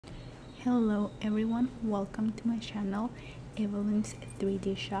Hello everyone, welcome to my channel Evelyn's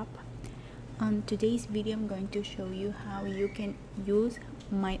 3D Shop. On today's video I'm going to show you how you can use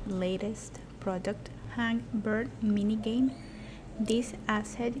my latest product, Hang Bird mini game. This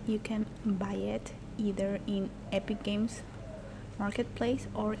asset you can buy it either in Epic Games Marketplace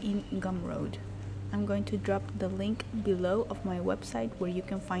or in Gumroad. I'm going to drop the link below of my website where you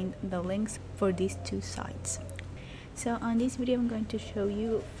can find the links for these two sites. So on this video I'm going to show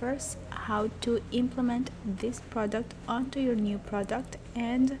you first how to implement this product onto your new product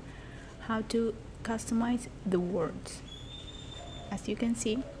and how to customize the words. As you can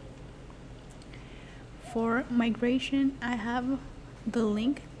see, for migration I have the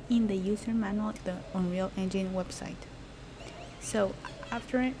link in the user manual of the Unreal Engine website. So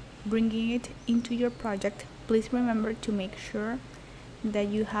after bringing it into your project, please remember to make sure that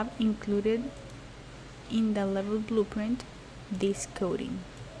you have included in the level blueprint this coding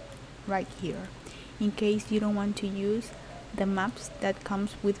right here, in case you don't want to use the maps that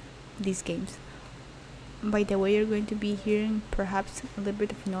comes with these games. By the way, you're going to be hearing perhaps a little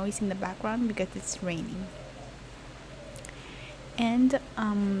bit of noise in the background because it's raining. And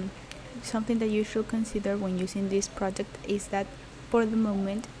something that you should consider when using this project is that for the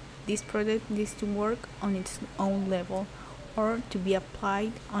moment this project needs to work on its own level or to be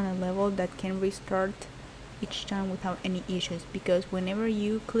applied on a level that can restart each time without any issues, because whenever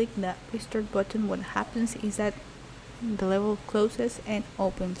you click the restart button, what happens is that the level closes and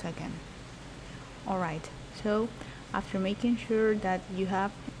opens again. Alright, so after making sure that you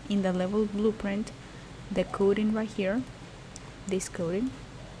have in the level blueprint the coding right here, this coding,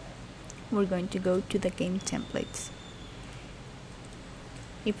 we're going to go to the game templates.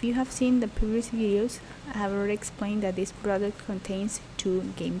 If you have seen the previous videos, I have already explained that this product contains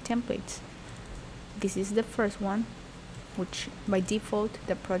two game templates. This is the first one, which by default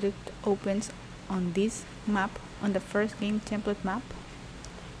the project opens on this map, on the first game template map,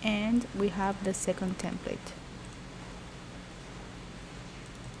 and we have the second template.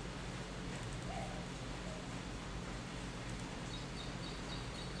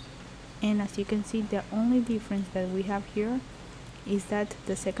 And as you can see, the only difference that we have here is that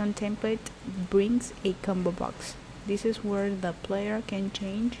the second template brings a combo box. This is where the player can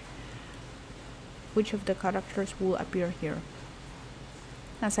change which of the characters will appear here.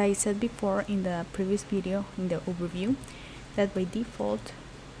 As I said before in the previous video, in the overview, that by default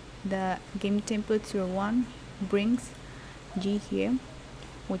the game template 01 brings G here,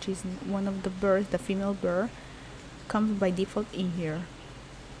 which is one of the birds, the female bird, comes by default in here,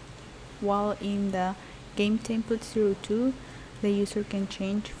 while in the game template 02 the user can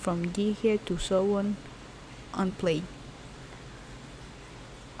change from G here to so on play.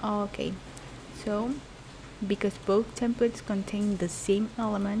 Okay, so because both templates contain the same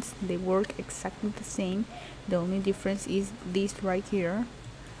elements, they work exactly the same. The only difference is this right here,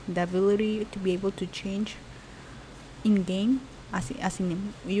 the ability to be able to change in game, as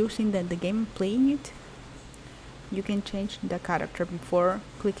in using the game, playing it. You can change the character before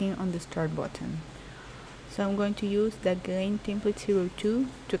clicking on the start button. So I'm going to use the game template 02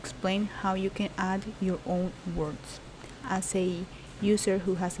 to explain how you can add your own words as a user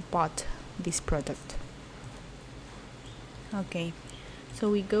who has bought this product. Okay, so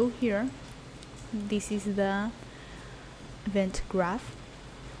we go here. This is the event graph,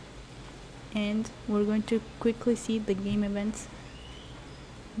 and we're going to quickly see the game events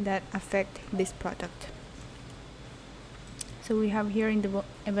that affect this product. So we have here in the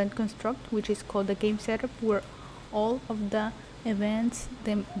event construct, which is called the game setup, where all of the events,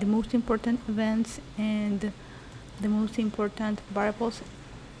 the most important events and the most important variables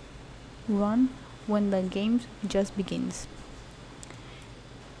run when the game just begins.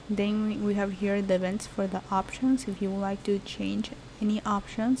 Then we have here the events for the options, if you would like to change any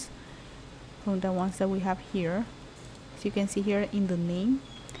options from the ones that we have here. As you can see here in the name,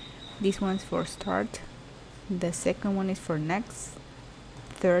 this one's for start, the second one is for next,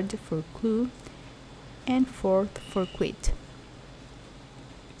 third for clue, and fourth for quit.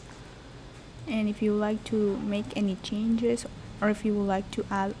 And if you would like to make any changes, or if you would like to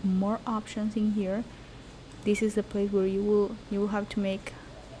add more options in here, this is the place where you will have to make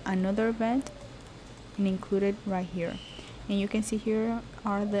another event and include it right here. And you can see here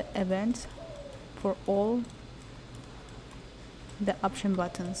are the events for all the option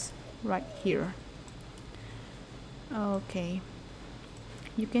buttons right here. Okay,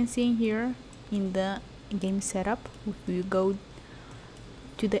 you can see here in the game setup, if you go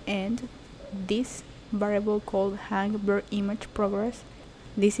to the end, this variable called hang bird image progress,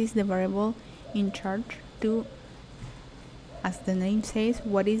 this is the variable in charge to As the name says,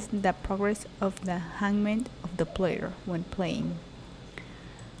 what is the progress of the movement of the player when playing.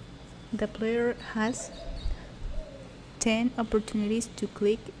 The player has 10 opportunities to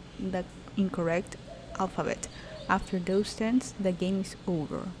click the incorrect alphabet. After those 10, the game is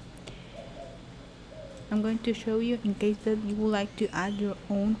over. I'm going to show you, in case that you would like to add your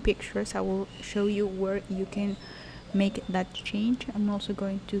own pictures, I will show you where you can make that change. I'm also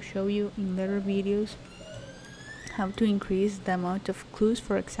going to show you in later videos how to increase the amount of clues.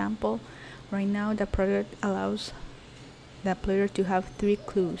 For example, right now the product allows the player to have 3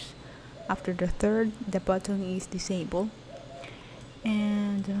 clues. After the third, the button is disabled.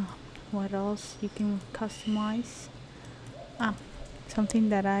 And what else you can customize? Something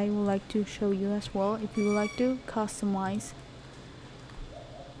that I would like to show you as well. If you would like to customize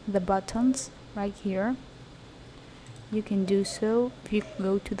the buttons right here, you can do so. If you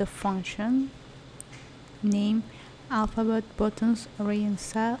go to the function, name alphabet buttons array and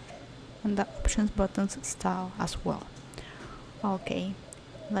style, and the options buttons style as well. Okay,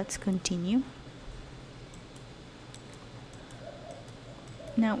 let's continue.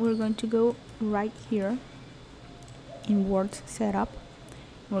 Now we're going to go right here in Words Setup.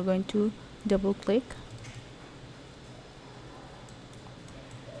 We're going to double click.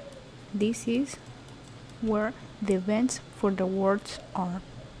 This is where the events for the words are.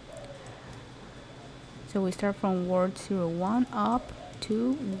 So we start from word 01 up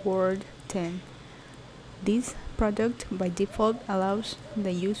to word 10. This product by default allows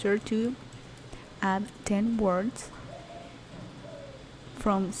the user to add 10 words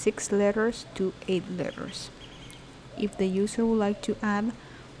from 6 letters to 8 letters. If the user would like to add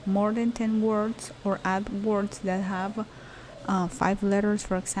more than 10 words, or add words that have 5 letters,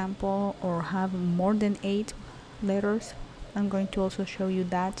 for example, or have more than 8 letters, I'm going to also show you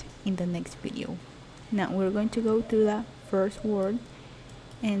that in the next video. Now we're going to go to the first word,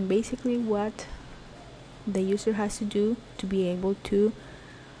 and basically what the user has to do to be able to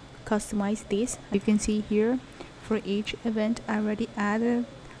customize this, you can see here for each event I already added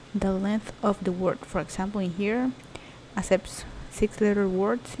the length of the word. For example, in here accepts 6-letter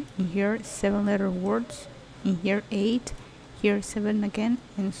words, in here 7-letter words, in here 8, here 7 again,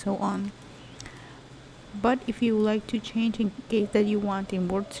 and so on. But if you would like to change, in case that you want in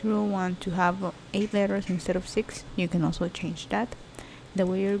word 01 to have 8 letters instead of 6, you can also change that. The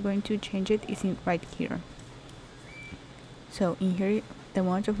way you're going to change it is in right here. So in here, the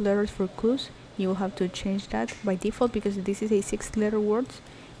amount of letters for clues, you will have to change that by default, because this is a 6-letter word,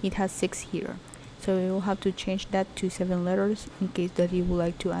 it has 6 here. So you will have to change that to 7 letters in case that you would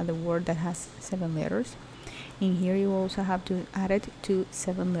like to add a word that has 7 letters. In here you also have to add it to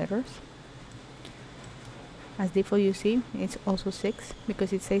 7 letters. As default, you see it's also 6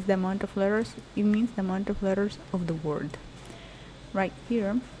 because it says the amount of letters, it means the amount of letters of the word. Right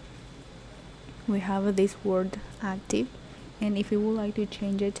here we have this word active, and if you would like to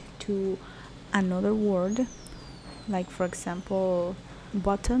change it to another word, like for example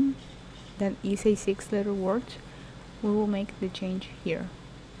button, that is a 6-letter word, we will make the change here.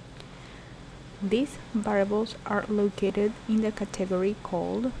 These variables are located in the category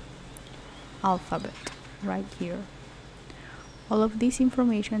called alphabet right here. All of this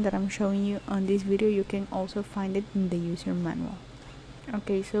information that I'm showing you on this video, you can also find it in the user manual.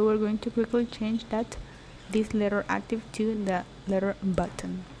 Okay, so we're going to quickly change this letter active to the letter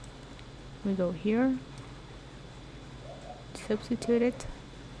button. We go here, substitute it,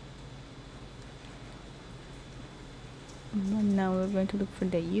 and now we're going to look for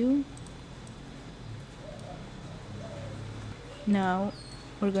the U. Now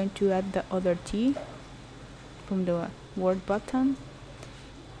we're going to add the other T from the word button,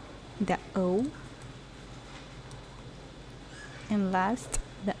 the O, and last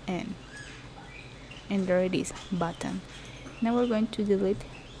the N, and there it is, button. Now we're going to delete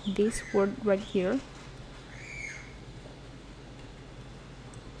this word right here,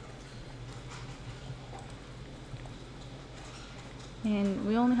 and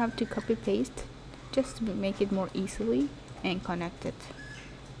we only have to copy paste just to make it more easily and connect it.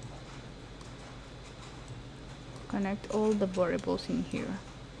 Connect all the variables in here.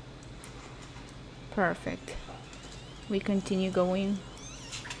 Perfect. We continue going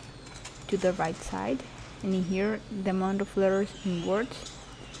to the right side, and in here the amount of letters in words,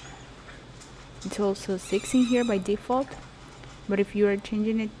 it's also 6 in here by default, but if you are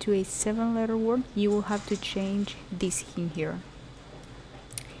changing it to a 7-letter word, you will have to change this in here.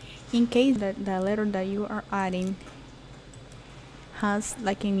 In case that the letter that you are adding has,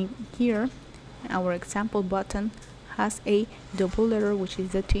 like in here, our example button has a double letter, which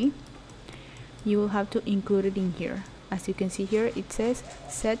is the T, you will have to include it in here. as you can see here, it says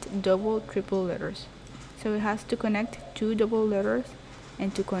set double triple letters. So it has to connect 2 double letters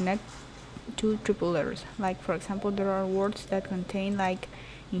and to connect 2 triple letters. Like for example, there are words that contain, like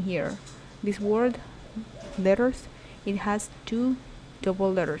in here, this word letters, it has 2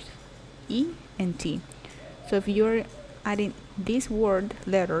 double letters, E and T. So if you're adding these word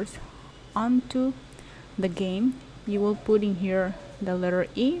letters onto the game, you will put in here the letter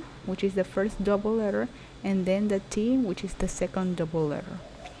E, which is the first double letter, and then the T, which is the second double letter.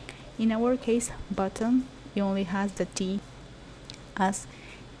 In our case, button, it only has the T as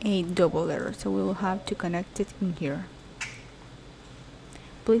a double letter, so we will have to connect it in here.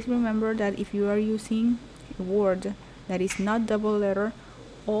 Please remember that if you are using a word that is not double letter,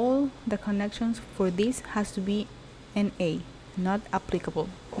 all the connections for this has to be NA, not applicable.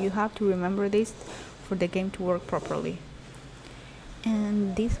 You have to remember this for the game to work properly.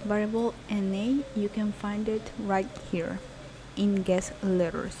 And this variable NA, you can find it right here in guess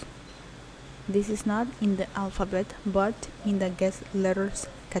letters. This is not in the alphabet, but in the guess letters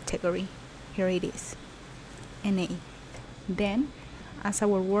category. Here it is, NA. Then, as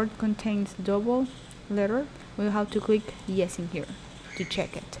our word contains double letter, we'll have to click yes in here to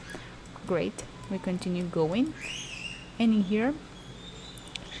check it. Great, we continue going, and in here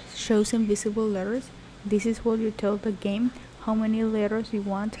shows invisible letters. This is what you tell the game how many letters you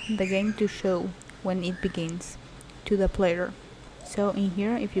want the game to show when it begins to the player. So in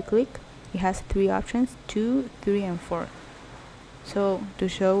here, if you click, it has 3 options, 2, 3 and 4. So to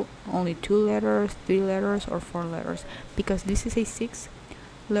show only 2 letters, 3 letters or 4 letters. Because this is a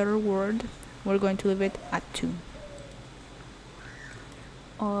 6-letter word, we're going to leave it at 2.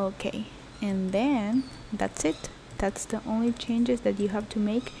 Okay, and then that's it. That's the only changes that you have to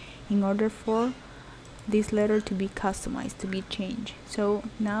make in order for this letter to be customized, to be changed. So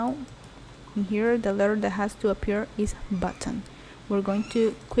now in here, the letter that has to appear is button. We're going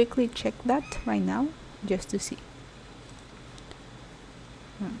to quickly check that right now just to see.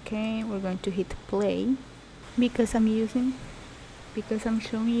 Okay, we're going to hit play because I'm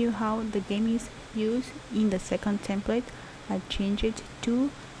showing you how the game is used in the second template. I change it to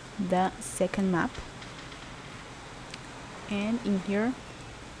the second map, and in here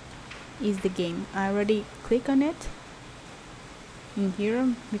is the game. I already click on it in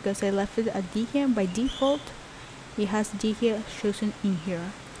here because I left it at Dije. By default it has Dije chosen in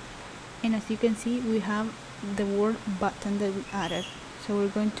here, and as you can see, we have the word button that we added. So we're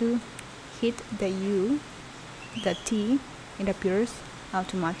going to hit the U, the T, it appears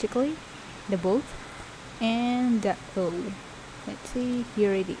automatically, the both, and the O. Let's see,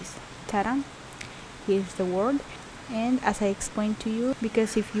 here it is. Ta-da! Here's the word. And as I explained to you,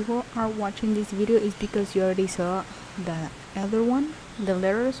 because if you are watching this video, it's because you already saw the other one. The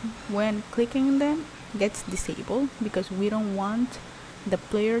letters, when clicking them, gets disabled because we don't want the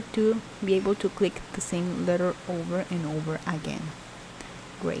player to be able to click the same letter over and over again.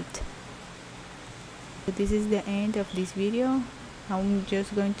 Great. So this is the end of this video. I'm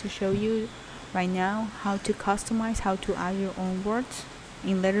just going to show you right now how to customize, how to add your own words.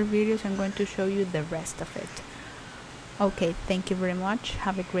 In later videos, I'm going to show you the rest of it. Okay, thank you very much.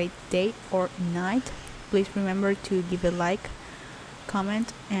 Have a great day or night. Please remember to give a like,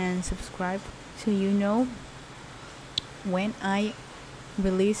 comment and subscribe so you know when I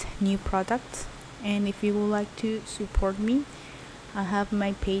release new products. And if you would like to support me, I have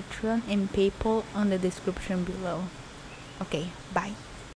my Patreon and PayPal on the description below. Okay, bye.